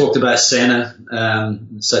 we talked about Senna,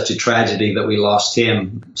 such a tragedy that we lost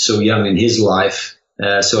him so young in his life.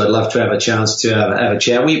 So I'd love to have a chance to have a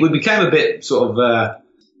chat. We became a bit sort of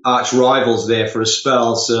arch rivals there for a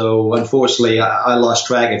spell. So unfortunately, I lost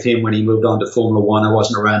track of him when he moved on to Formula One. I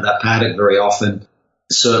wasn't around that paddock very often.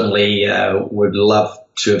 Certainly would love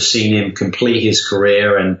to have seen him complete his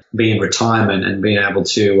career and be in retirement and being able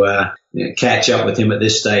to catch up with him at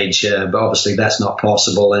this stage. But obviously that's not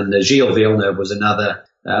possible. And Gilles Villeneuve was another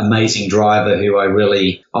amazing driver who I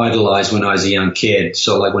really idolized when I was a young kid.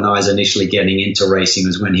 So like when I was initially getting into racing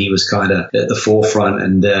was when he was kind of at the forefront.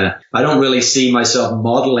 And I don't really see myself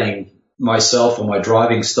modeling myself or my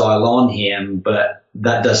driving style on him, but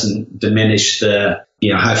that doesn't diminish the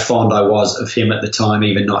how fond I was of him at the time,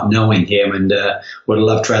 even not knowing him, and would have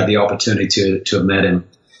loved to have the opportunity to have met him.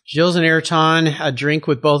 Gilles and Ayrton, a drink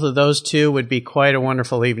with both of those two would be quite a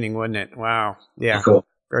wonderful evening, wouldn't it? Wow. Yeah. Cool.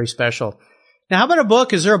 Very special. Now, how about a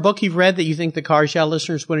book? Is there a book you've read that you think the Cars Yeah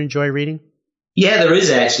listeners would enjoy reading? Yeah, there is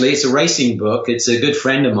actually. It's a racing book. It's a good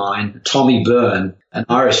friend of mine, Tommy Byrne, an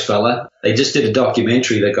Irish fella. They just did a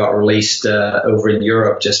documentary that got released over in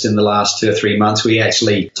Europe just in the last 2 or 3 months.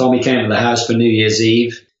 Tommy came to the house for New Year's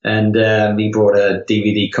Eve, and he brought a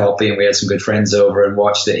DVD copy, and we had some good friends over and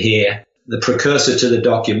watched it here. The precursor to the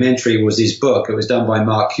documentary was his book. It was done by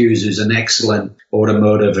Mark Hughes, who's an excellent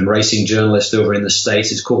automotive and racing journalist over in the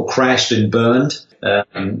States. It's called Crashed and Burned,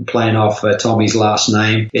 playing off Tommy's last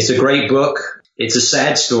name. It's a great book. It's a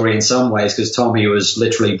sad story in some ways because Tommy was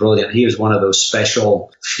literally brilliant. He was one of those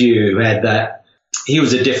special few who had that. He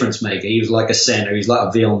was a difference maker. He was like a Senna. He was like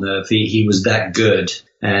a Villeneuve. He was that good.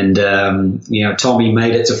 And, Tommy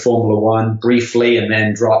made it to Formula One briefly and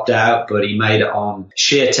then dropped out, but he made it on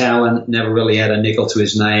sheer talent, never really had a nickel to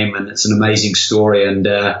his name. And it's an amazing story. And,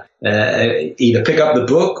 either pick up the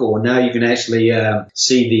book or now you can actually,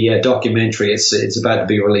 see the documentary. It's about to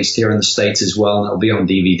be released here in the States as well. And it'll be on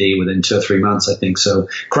DVD within 2 or 3 months, I think. So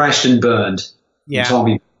Crashed and Burned. Yeah.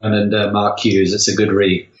 Tommy and Mark Hughes. It's a good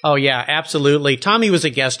read. Oh, yeah, absolutely. Tommy was a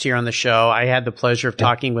guest here on the show. I had the pleasure of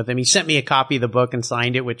talking with him. He sent me a copy of the book and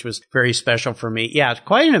signed it, which was very special for me. Yeah, it's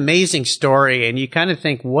quite an amazing story. And you kind of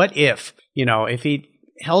think, what if he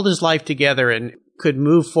held his life together and could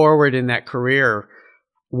move forward in that career,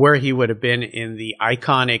 where he would have been in the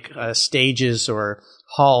iconic stages or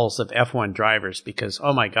halls of F1 drivers, because,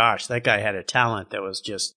 oh my gosh, that guy had a talent that was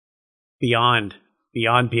just beyond.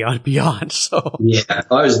 So yeah,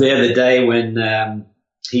 I was there the day when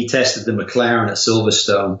he tested the McLaren at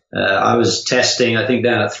Silverstone. I was testing, I think,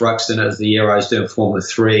 down at Thruxton. It was the year I was doing Formula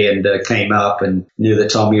 3 and came up and knew that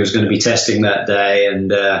Tommy was going to be testing that day.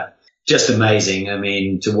 And just amazing. I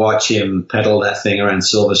mean, to watch him pedal that thing around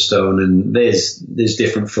Silverstone, and there's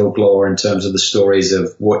different folklore in terms of the stories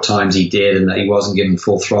of what times he did and that he wasn't given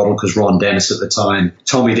full throttle because Ron Dennis at the time,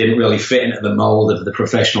 Tommy didn't really fit into the mold of the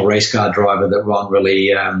professional race car driver that Ron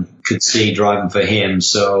really could see driving for him.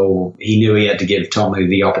 So he knew he had to give Tommy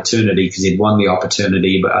the opportunity because he'd won the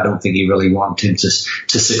opportunity, but I don't think he really wanted him to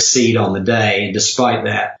succeed on the day. And despite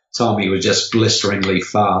that, Tommy was just blisteringly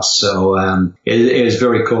fast. So it was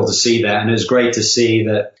very cool to see that. And it was great to see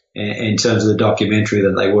that in terms of the documentary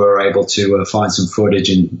that they were able to find some footage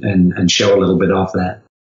and show a little bit of that.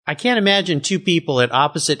 I can't imagine two people at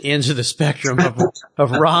opposite ends of the spectrum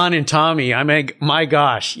of Ron and Tommy. I mean, my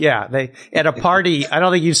gosh. Yeah. They, at a party, I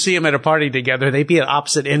don't think you'd see them at a party together. They'd be at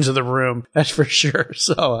opposite ends of the room. That's for sure.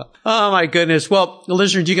 So, oh my goodness. Well,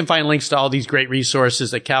 listeners, you can find links to all these great resources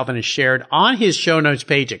that Calvin has shared on his show notes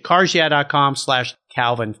page at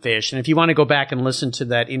carsyeah.com/Calvin Fish. And if you want to go back and listen to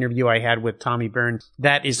that interview I had with Tommy Byrne,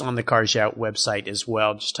 that is on the Cars Yeah website as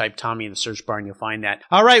well. Just type Tommy in the search bar and you'll find that.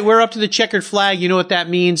 All right, we're up to the checkered flag. You know what that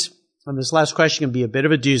means. And this last question can be a bit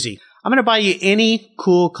of a doozy. I'm going to buy you any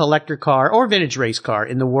cool collector car or vintage race car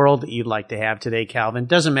in the world that you'd like to have today, Calvin.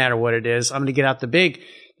 Doesn't matter what it is. I'm going to get out the big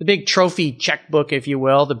trophy checkbook, if you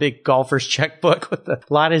will, the big golfer's checkbook with a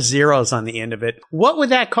lot of zeros on the end of it. What would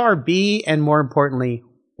that car be? And more importantly,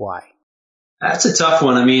 why? That's a tough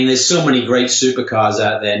one. I mean, there's so many great supercars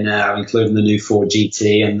out there now, including the new Ford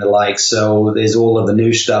GT and the like. So there's all of the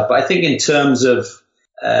new stuff. But I think in terms of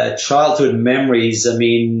childhood memories, I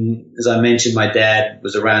mean, as I mentioned, my dad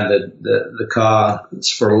was around the car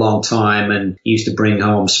for a long time, and he used to bring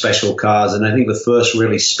home special cars. And I think the first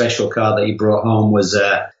really special car that he brought home was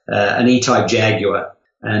an E-Type Jaguar.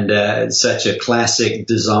 And it's such a classic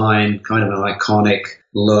design, kind of an iconic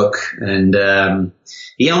look. And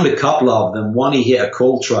he owned a couple of them. One he hit a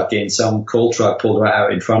coal truck in. Some coal truck pulled right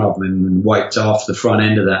out in front of him and wiped off the front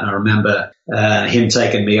end of that. And I remember him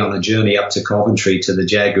taking me on a journey up to Coventry to the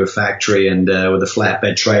Jaguar factory, and with a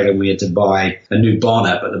flatbed trailer, we had to buy a new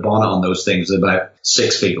bonnet. But the bonnet on those things was about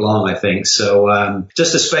 6 feet long, I think. So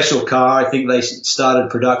just a special car. I think they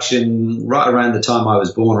started production right around the time I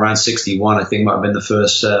was born, around 61. I think might have been the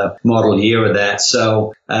first model year of that.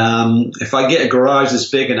 So if I get a garage that's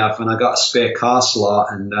big enough and I got a spare car slot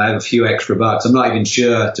and I have a few extra bucks, I'm not even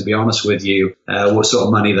sure, to be honest with you, what sort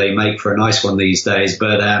of money they make for a nice one these days.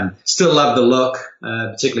 But still love the look,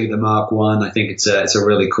 particularly the Mark I. I think it's a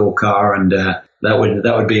really cool car, and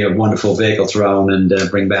that would be a wonderful vehicle to own and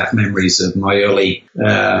bring back memories of my early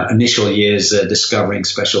initial years discovering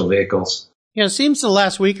special vehicles. You know, it seems the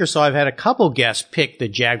last week or so I've had a couple guests pick the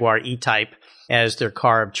Jaguar E-Type as their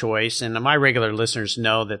car of choice. And my regular listeners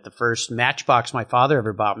know that the first Matchbox my father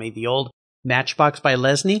ever bought me, the old Matchbox by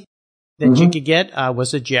Lesney that you could get,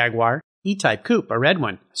 was a Jaguar E-Type Coupe, a red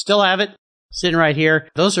one. Still have it. Sitting right here.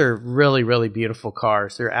 Those are really, really beautiful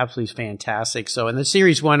cars. They're absolutely fantastic. So, and the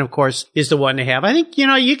Series 1, of course, is the one to have. I think, you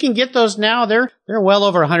know, you can get those now. They're well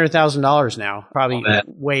over $100,000 now. Probably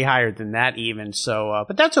way higher than that even. So,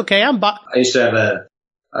 but that's okay. I used to have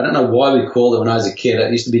I don't know why we called it when I was a kid.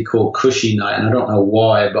 It used to be called Cushy Night, and I don't know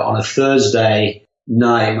why, but on a Thursday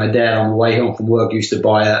night, my dad on the way home from work used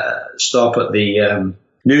to stop at the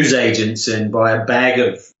newsagents and buy a bag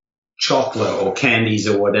of chocolate or candies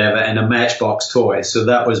or whatever and a Matchbox toy. So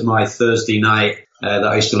that was my Thursday night that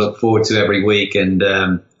I used to look forward to every week. And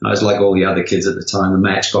I was like all the other kids at the time. The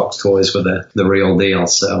Matchbox toys were the real deal.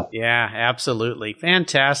 So yeah, absolutely.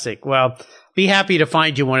 Fantastic. Well, be happy to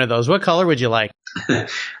find you one of those. What color would you like? My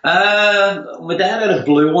dad had a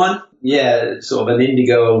blue one. Yeah, sort of an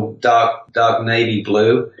indigo, dark navy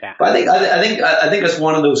blue. Yeah. But I think it's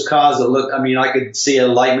one of those cars that look. I mean, I could see a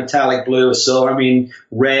light metallic blue or silver. I mean,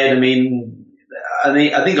 red. I mean, I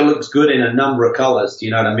think it looks good in a number of colors. Do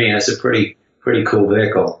you know what I mean? It's a pretty cool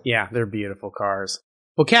vehicle. Yeah, they're beautiful cars.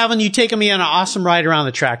 Well, Calvin, you've taken me on an awesome ride around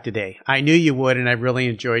the track today. I knew you would, and I really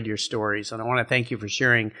enjoyed your stories. And I want to thank you for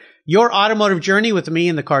sharing your automotive journey with me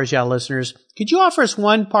and the Cars Yeah listeners. Could you offer us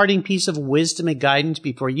one parting piece of wisdom and guidance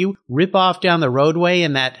before you rip off down the roadway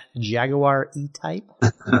in that Jaguar E-Type?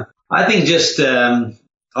 I think just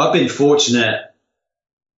I've been fortunate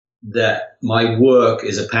that my work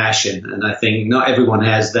is a passion, and I think not everyone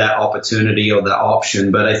has that opportunity or that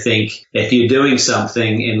option. But I think if you're doing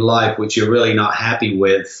something in life which you're really not happy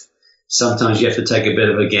with, sometimes you have to take a bit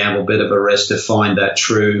of a gamble, a bit of a risk to find that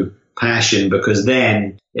true passion, because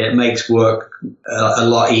then it makes work a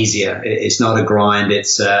lot easier. It's not a grind.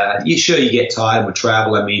 It's you get tired with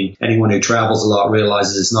travel. I mean, anyone who travels a lot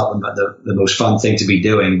realizes it's not the most fun thing to be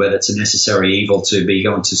doing, but it's a necessary evil to be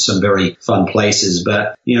going to some very fun places.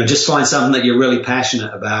 But, just find something that you're really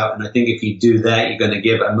passionate about. And I think if you do that, you're going to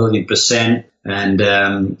give it 1,000,000%. And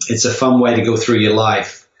it's a fun way to go through your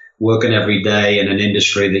life, working every day in an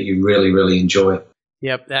industry that you really, really enjoy.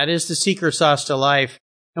 Yep, that is the secret sauce to life.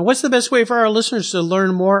 And what's the best way for our listeners to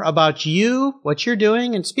learn more about you, what you're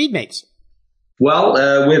doing, and Speedmates? Well,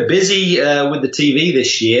 we're busy with the TV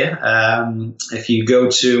this year. If you go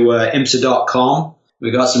to IMSA.com,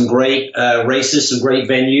 we've got some great races, some great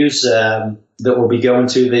venues that we'll be going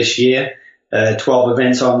to this year. 12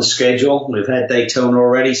 events on the schedule. We've had Daytona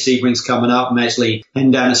already. Sebring's coming up. I'm actually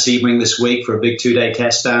heading down to Sebring this week for a big 2-day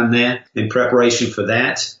test down there in preparation for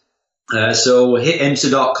that. So hit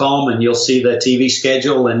IMSA.com and you'll see the TV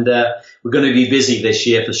schedule, and we're going to be busy this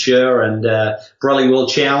year for sure. And Brelly World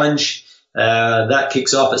Challenge, that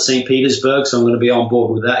kicks off at St. Petersburg, so I'm going to be on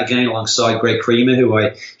board with that again alongside Greg Creamer, who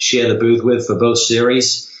I share the booth with for both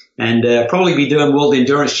series. And probably be doing World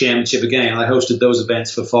Endurance Championship again. I hosted those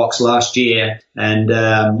events for Fox last year, and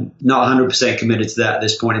not 100% committed to that at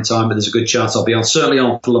this point in time, but there's a good chance I'll be on, certainly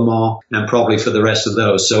on for Le Mans and probably for the rest of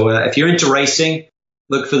those. So if you're into racing,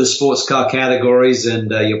 look for the sports car categories,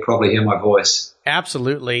 and you'll probably hear my voice.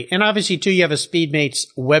 Absolutely. And obviously, too, you have a Speedmates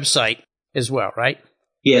website as well, right?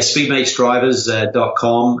 Yeah,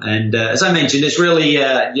 speedmatesdrivers.com. And as I mentioned, it's really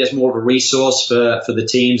just more of a resource for the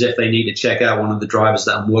teams if they need to check out one of the drivers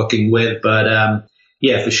that I'm working with. But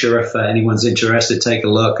yeah, for sure, if anyone's interested, take a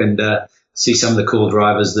look and see some of the cool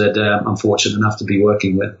drivers that I'm fortunate enough to be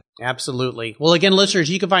working with. Absolutely. Well, again, listeners,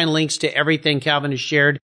 you can find links to everything Calvin has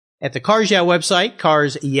shared at the Cars Yeah website,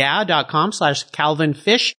 carsyeah.com/Calvin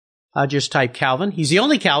Fish. Just type Calvin. He's the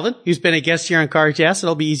only Calvin who's been a guest here on Cars Yeah, so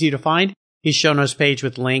it'll be easy to find. His show notes page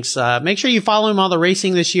with links. Make sure you follow him on the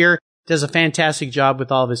racing this year. Does a fantastic job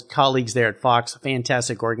with all of his colleagues there at Fox. A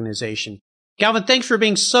fantastic organization. Calvin, thanks for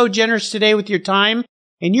being so generous today with your time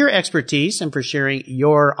and your expertise, and for sharing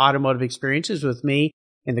your automotive experiences with me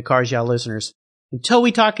and the Cars Yeah listeners. Until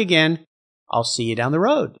we talk again, I'll see you down the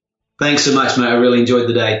road. Thanks so much, Matt. I really enjoyed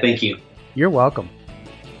the day. Thank you. You're welcome.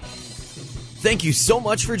 Thank you so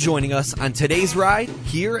much for joining us on today's ride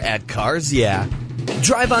here at Cars Yeah.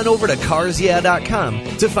 Drive on over to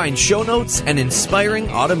carsyeah.com to find show notes and inspiring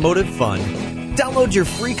automotive fun. Download your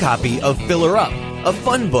free copy of Filler Up, a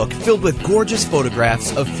fun book filled with gorgeous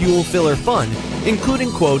photographs of fuel filler fun,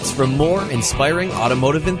 including quotes from more inspiring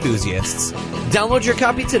automotive enthusiasts. Download your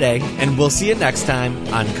copy today, and we'll see you next time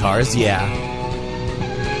on Cars Yeah.